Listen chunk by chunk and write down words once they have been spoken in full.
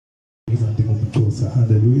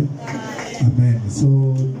Hallelujah. Amen.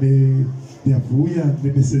 So the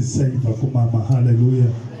message say Mama,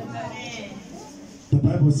 hallelujah. The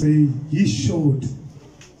Bible says he showed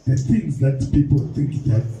the things that people think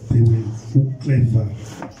that they were clever,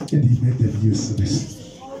 and he made them useless.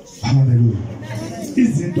 Hallelujah.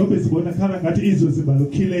 Izinto bezibonakala ngathi izo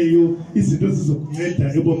zibalukileyo, izinto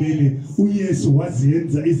zizokunceda ebomini uYesu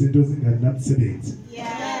waziyenza izinto zinganamsebenzi.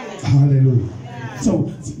 Hallelujah.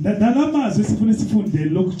 So nalamazwi sifuna sifunde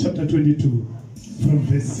Luke chapter 22 from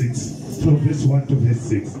verse 6, from verse 1 to verse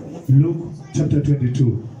 6. Luke chapter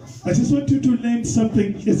 22. I just want you to learn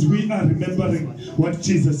something as we are remembering what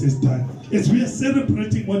Jesus has done, as we are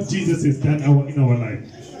celebrating what Jesus has done in our life.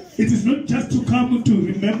 It is not just to come to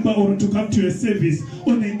remember or to come to a service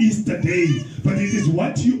on an Easter day, but it is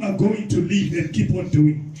what you are going to live and keep on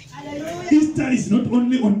doing. Hallelujah. Easter is not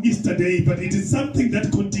only on Easter day, but it is something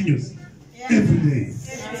that continues every day.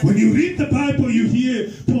 When you read the Bible, you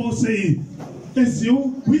hear Paul saying, as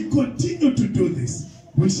we continue to do this,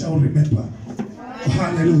 we shall remember.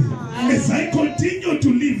 Hallelujah. As I continue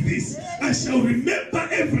to live this, I shall remember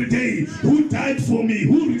every day who died for me,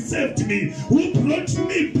 who received me, who brought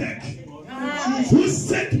me back, who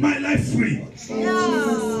set my life free.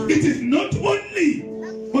 It is not only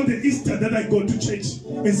on the Easter that I go to church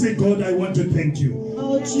and say, God, I want to thank you.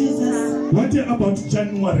 Oh, Jesus. What about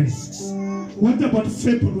January? What about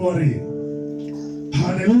February?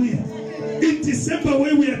 Hallelujah. In December,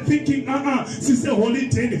 where we are thinking, since a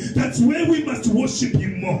holiday, that's where we must worship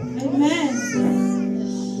Him more. Amen.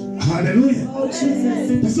 Hallelujah. Oh,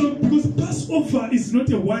 Jesus. So, because Passover is not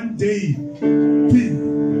a one-day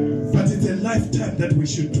thing, but it's a lifetime that we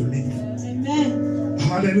should live. Amen.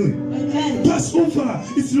 Hallelujah. Amen. Passover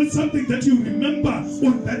is not something that you remember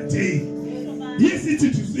on that day. Yes, it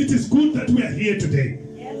is good that we are here today.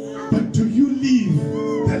 But do you live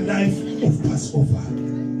the life of Passover?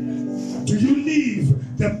 Do you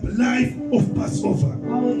live the life of Passover?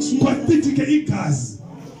 Oh, Jesus.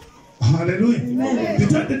 Hallelujah.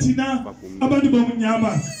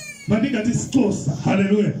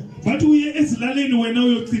 Hallelujah. But we is laleni wena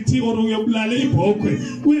uyochiti or uyobulala ibhokwe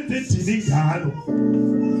wenze dini ngalo.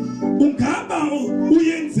 Ungaba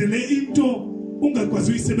uyenzele into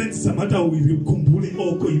ungakwazi uyisebenzisa mata uyikhumbule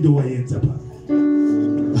okho into wayenza pha.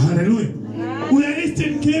 Hallelujah. Uya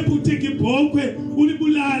Eastern Cape uteke ibhokwe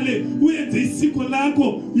ulibulale uyenze isiko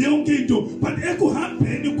lakho yonke into but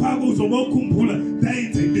ekuhambeni kwakho uzoba ukhumbula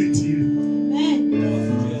ndayenze into ethile.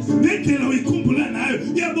 Nendlela uyikhumbula nayo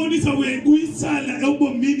iyabonisa uyisala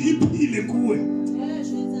ebomini iphile kuwe.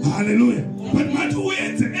 Hallelujah. But mathi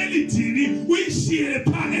uyenze elithini uyishiyele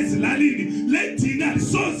pha ezilalini lethina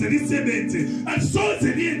lisoze lisebenze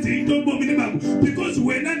alisoze liyenze into ebomini bakho because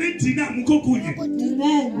wena nethina mukho kunye.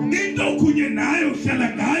 Amen. Into kunye nayo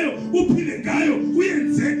hlala ngayo uphile ngayo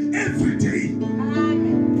uyenze every day.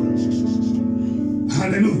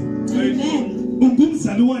 Hallelujah. Amen.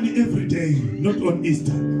 Ungumzalwane every day, not on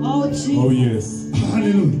Easter. Oh, Jesus. Oh, yes.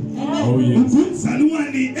 Hallelujah. Oh, yes.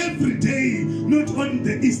 Ungumzalwane every day, not on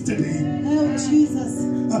the Easter day. Oh, Jesus.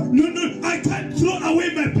 No, I can't throw away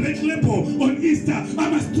my black label on Easter. I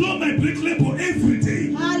must throw my black label every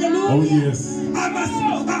day. Hallelujah. Oh, yes.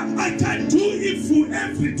 I can't do evil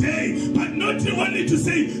every day, but not only to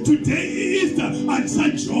say today is Easter and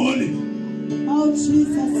such jolly. Oh,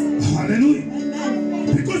 Jesus. Hallelujah.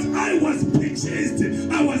 Amen. Because I was purchased,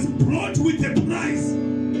 I was brought with a price,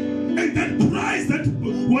 and that price that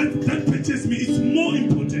purchased me is more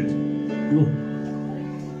important.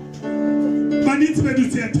 Manitsi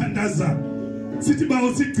bedu siyathandaza sithi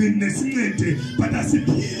bawo sigcine sincede but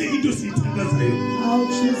asiphile into siyithandazayo. Oh,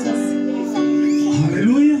 Jesus.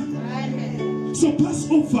 Hallelujah. So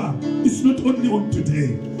Passover is not only on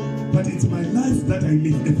today, but it's my life that I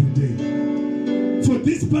live every day. For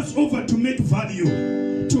this Passover to make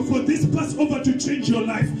value, for this Passover to change your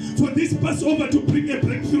life, for this Passover to bring a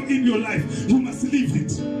breakthrough in your life, you must live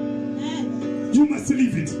it. You must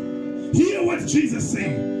live it. Hear what Jesus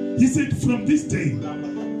said. He said, from this day,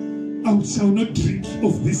 I shall not drink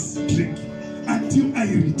of this drink until I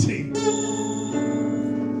return.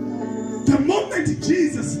 The moment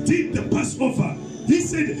Jesus did the Passover, he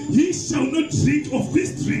said, he shall not drink of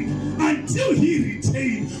this drink until he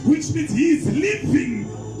return, which means he is living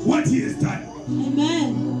what he has done.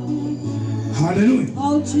 Amen. Hallelujah.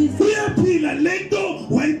 Oh, Jesus. Uyaphila lento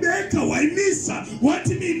wayibeka wayimisa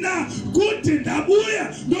wathi mina kude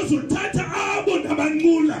ndabuya ndozothatha abo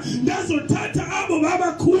ndabanqula ndazothatha abo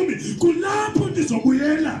babakhumi kulapho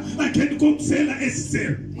ndizobuyela again ukusela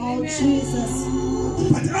esiselo. Oh Jesus.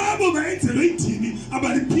 But abo bayenzelwe ithini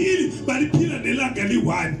abaliphila nelanga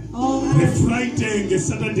li-1. Oh Friday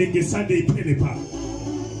ngeSaturday Sunday iphele pha.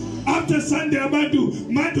 After Sunday abantu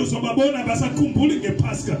manje uzobabona basakhumbuli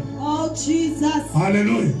ngePascha. Oh Jesus.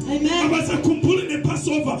 Hallelujah. Amen. Abasakhumbuli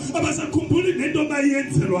nePassover, abasakhumbuli nento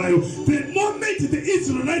bayenzelwayo. The moment the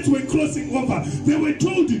Israelites were crossing over, they were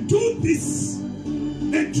told to do this.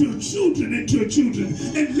 And to your children,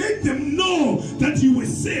 and let them know that you were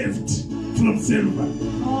saved from silver.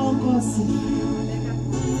 Oh God.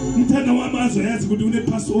 Mtana wamazwe yazi kuti une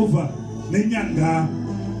Passover nenyanga.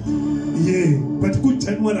 Yeah, but good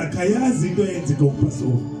January akayazi into yenzeka ku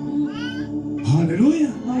Passover.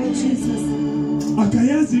 Hallelujah. Oh Jesus.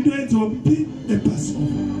 Akayazi into yenziwa kuphi ePassover.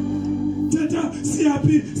 Tata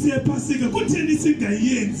siyapi siyepasika kutheni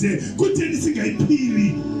singayenze kutheni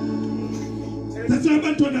singayiphili. That's why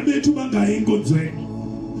abantwana bethu bangayi enkonzweni.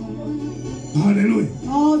 Hallelujah.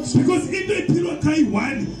 Oh Jesus. Because into ephilwa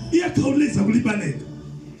kayi-1 iyakhawuleza kulibaleka.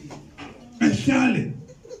 Ahlale.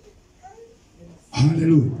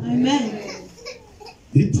 Hallelujah. Amen.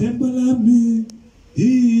 Ithemba lami,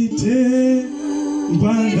 ithemba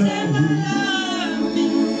lami.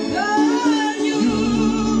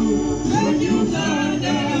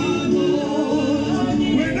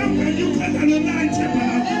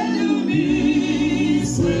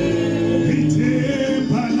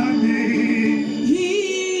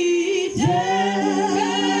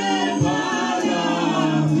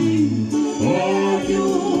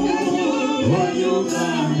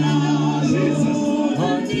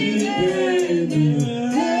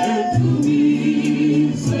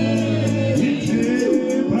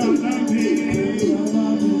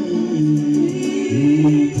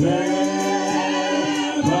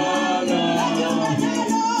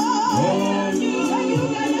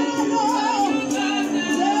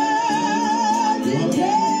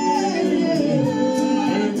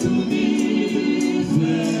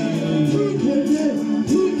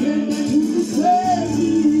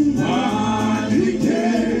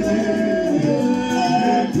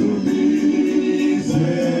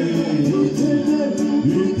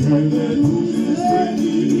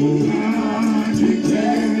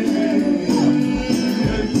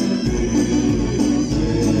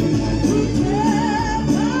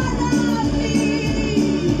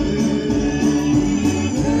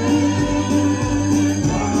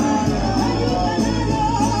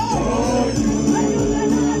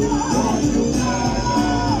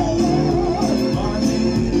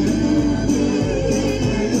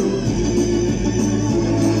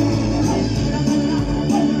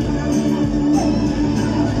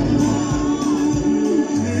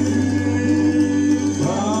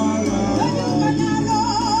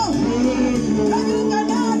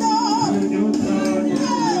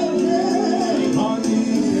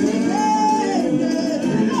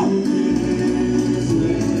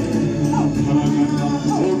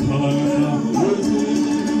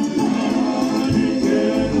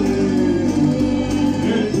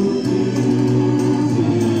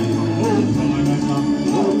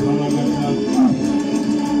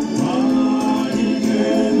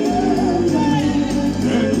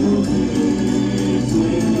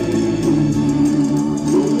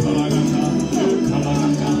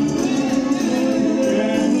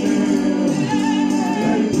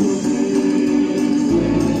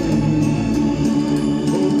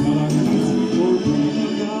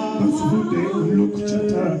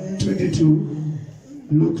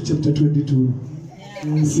 Luke chapter 22.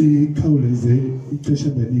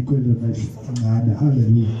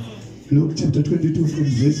 Hallelujah. Luke chapter 22 from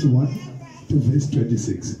verse 1 to verse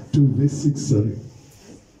 26. To verse 6, sorry.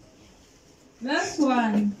 Verse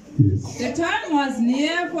 1. Yes. The time was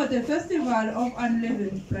near for the festival of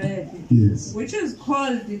unleavened bread, Yes. which is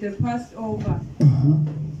called the Passover.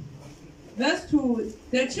 Verse 2.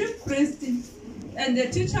 The chief priests and the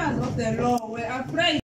teachers of the law were afraid